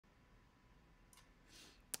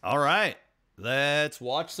All right, let's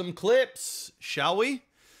watch some clips, shall we?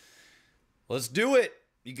 Let's do it.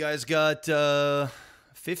 You guys got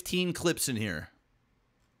 15 clips in here.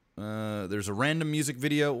 There's a random music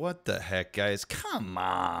video. What the heck, guys? Come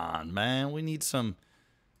on, man. We need some...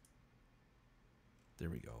 There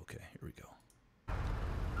we go. Okay, here we go.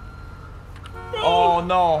 Oh,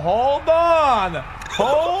 no. Hold on.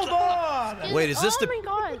 Hold on. Wait, is this Oh my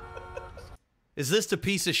god. Is this the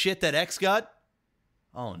piece of shit that X got?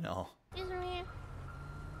 Oh, no. Excuse me.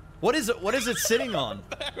 What is it? What is it sitting on?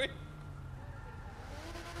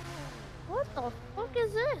 What the fuck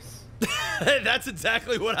is this? That's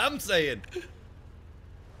exactly what I'm saying.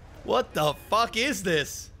 What the fuck is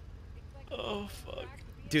this? Oh, fuck.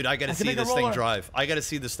 Dude, I gotta see this thing drive. I gotta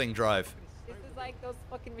see this thing drive. This is like those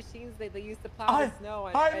fucking machines they used to plow the snow.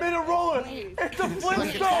 I made a roller. It's a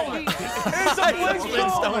Flintstone. It's a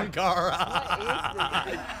Flintstone car.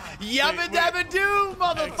 Yabba dabba doo,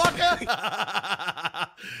 motherfucker.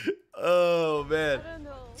 Oh, man. I don't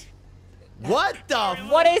know. What the?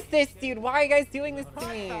 What is this, dude? Why are you guys doing this to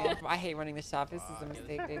me? I hate running the shop. This is a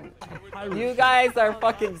mistake, dude. You guys are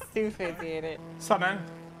fucking stupid, dude. What's up, man?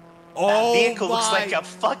 Oh, that vehicle looks like a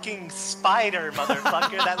fucking spider,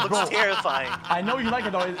 motherfucker. That looks terrifying. I know you like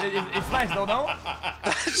it, though. It's nice, though, no?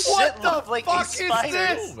 What the like fuck these is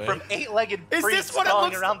spiders this? from eight-legged Is freaks this what it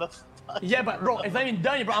crawling looks around the Yeah, but, bro, it's not even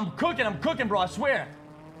done yet, bro. I'm cooking, bro. I swear.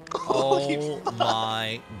 Oh,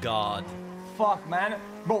 my God. Fuck, man.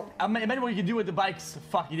 Bro, imagine what you can do with the bikes.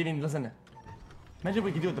 Fuck, you didn't even listen. Imagine what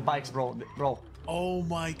you can do with the bikes, bro. Oh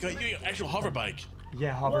my god, you got your hover bike.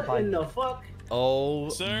 Yeah, hover bike. What in the fuck? Oh,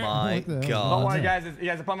 Sir? my Don't God. worry, guys. You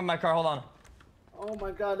guys, a problem in my car. Hold on. Oh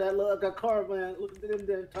my god, that look like a car, man. Look at them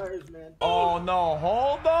damn tires, man. Oh, no.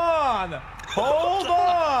 Hold on. Hold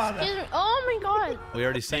on. Excuse me. Oh my god. We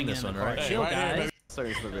already sang this one, right? Hey, right,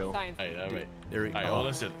 Sorry for real. Hey, all right. There we All right, go. well,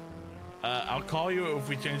 listen. I'll call you if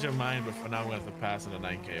we change our mind, but for now, we have to pass on the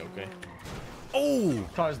 9K, okay? Oh!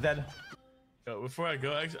 Car's dead. Before I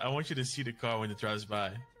go, actually, I want you to see the car when it drives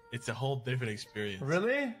by. It's a whole different experience.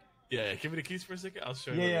 Really? Yeah, give me the keys for a second. I'll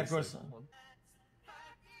show you. Yeah, of course.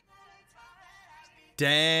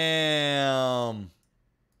 Damn.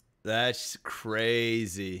 That's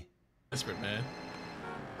crazy. Desperate, man.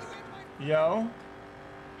 Yo.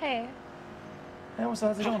 Hey, Hey, what's up?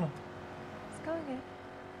 How's it going? it's going good.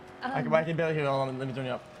 I can barely hear you. Hold on, let me turn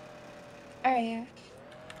you up. Alright, yeah.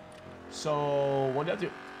 So, what do you have to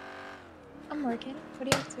do? I'm working. What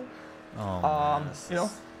do you have to? Oh, You know,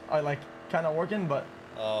 I like kind of working, but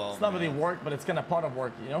oh, it's not really work, but it's kind of part of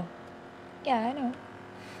work, you know? Yeah, I know.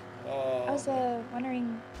 Oh, I was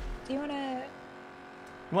wondering, do you wanna?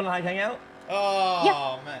 You want to hang out? oh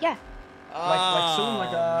Yeah. man. Yeah. Like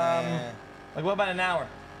soon, man. like what about an hour?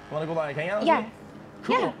 You want to go like hang out? with Yeah. me?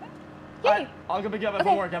 Cool. Yeah. Alright, I'll go pick you up after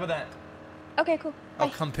Okay. work. How about that? Okay, cool. I'll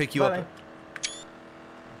Bye. come pick you Bye. up.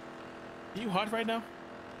 Are you hard right now?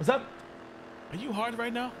 What's up? Are you hard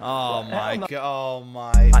right now? Oh my no. god. Oh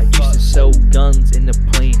my. I used to sell guns in the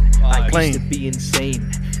plane. I Plane. used to be insane.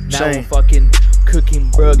 Now I'm fucking cooking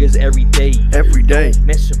burgers every day. Every day. Don't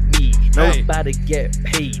mess with me. No. I'm about to get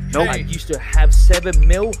paid. Nope. I used to have 7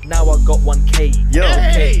 mil. Now I got 1K. Yo.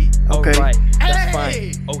 Hey! Okay. Alright, that's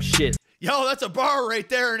Hey! fine. Oh shit. Yo, that's a bar right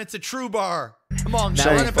there, and it's a true bar. Come on, Now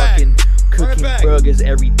run I'm it back. fucking Run it cooking back. burgers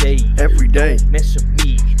every day. Every day. Don't mess with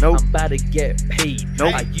me. Nope. I'm about to get paid.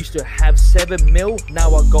 Nope. I used to have 7 mil. Now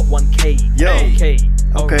I got 1K. Yo. Okay.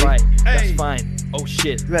 Okay. Alright, that's Hey. fine. Oh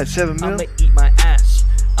shit. You had 7 mil? I'ma eat my ass.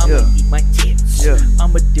 I'ma Yeah. eat my tits. Yeah.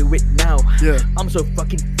 I'ma do it now. Yeah. I'm so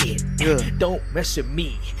fucking fit. Yeah. Don't mess with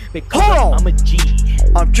me because Hold on. I'm a G.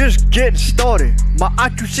 I'm just getting started. My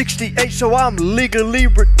IQ 68, so I'm legally.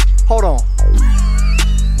 Hold on.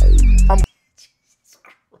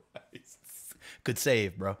 Good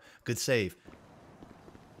save, bro. Good save.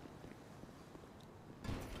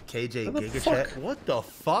 KJ Gigachat. What the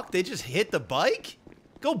fuck? They just hit the bike?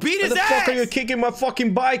 Go beat his What the ass! fuck are you kicking my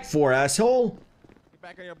fucking bike for, asshole? Get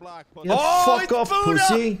back on your block. Yeah, Oh, fuck it's off, Buddha!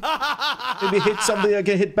 pussy. Maybe hit somebody I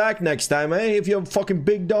can hit back next time, eh? If you're a fucking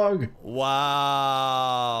big dog.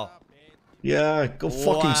 Wow. Yeah, go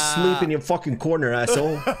fucking Wow. sleep in your fucking corner,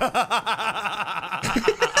 asshole.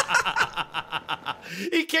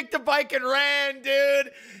 He kicked the bike and ran,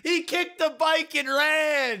 dude. He kicked the bike and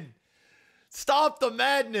ran. Stop the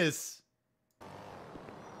madness.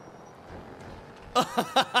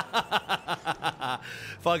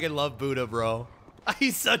 Fucking love Buddha, bro.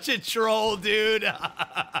 He's such a troll, dude.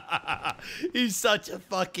 He's such a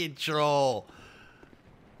fucking troll.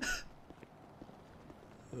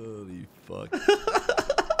 Holy fuck.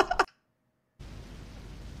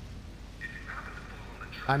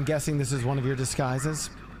 I'm guessing this is one of your disguises?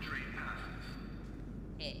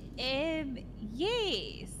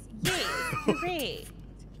 Yes. Yes. Correct.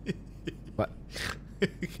 What?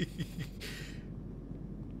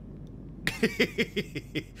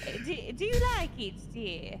 Do you like it,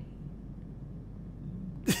 dear?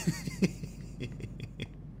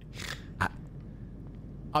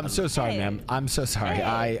 I'm so sorry, ma'am. I'm so sorry.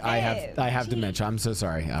 I have dementia. I'm so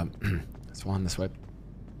sorry. Swan, this way.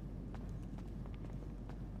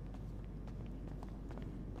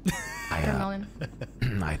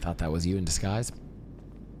 I thought that was you in disguise.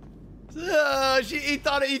 He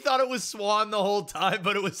thought it was Swan the whole time,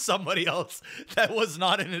 but it was somebody else that was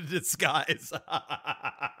not in a disguise.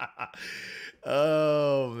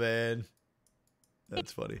 Oh man,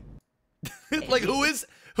 that's funny. Like who is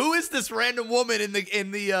this random woman in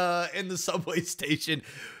the subway station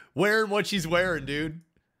wearing what she's wearing, dude?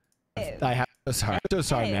 I'm so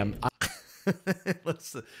sorry, ma'am.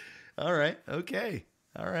 Let's. All right. Okay.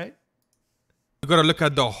 All right. You gotta look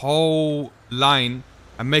at the whole line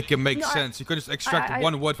and make it make sense. You could just extract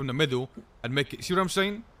one word from the middle and make it. See what I'm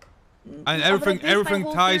saying? And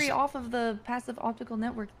everything ties off of the passive optical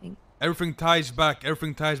network thing. Everything ties back.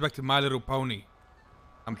 Everything ties back to My Little Pony.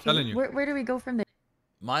 I'm telling you. Where do we go from there?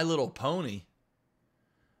 My Little Pony.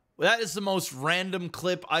 Well, that is the most random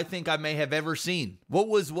clip I think I may have ever seen.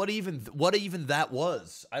 What even that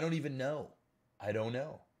was? I don't even know. I don't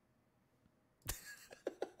know.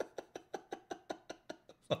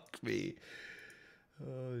 Fuck me.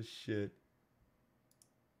 Oh shit.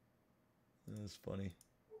 That's funny.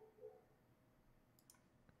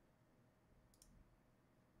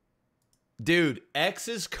 Dude,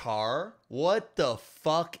 X's car? What the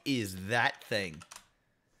fuck is that thing?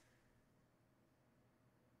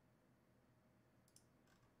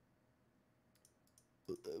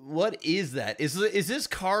 What is that? Is this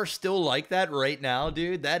car still like that right now,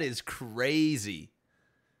 dude? That is crazy.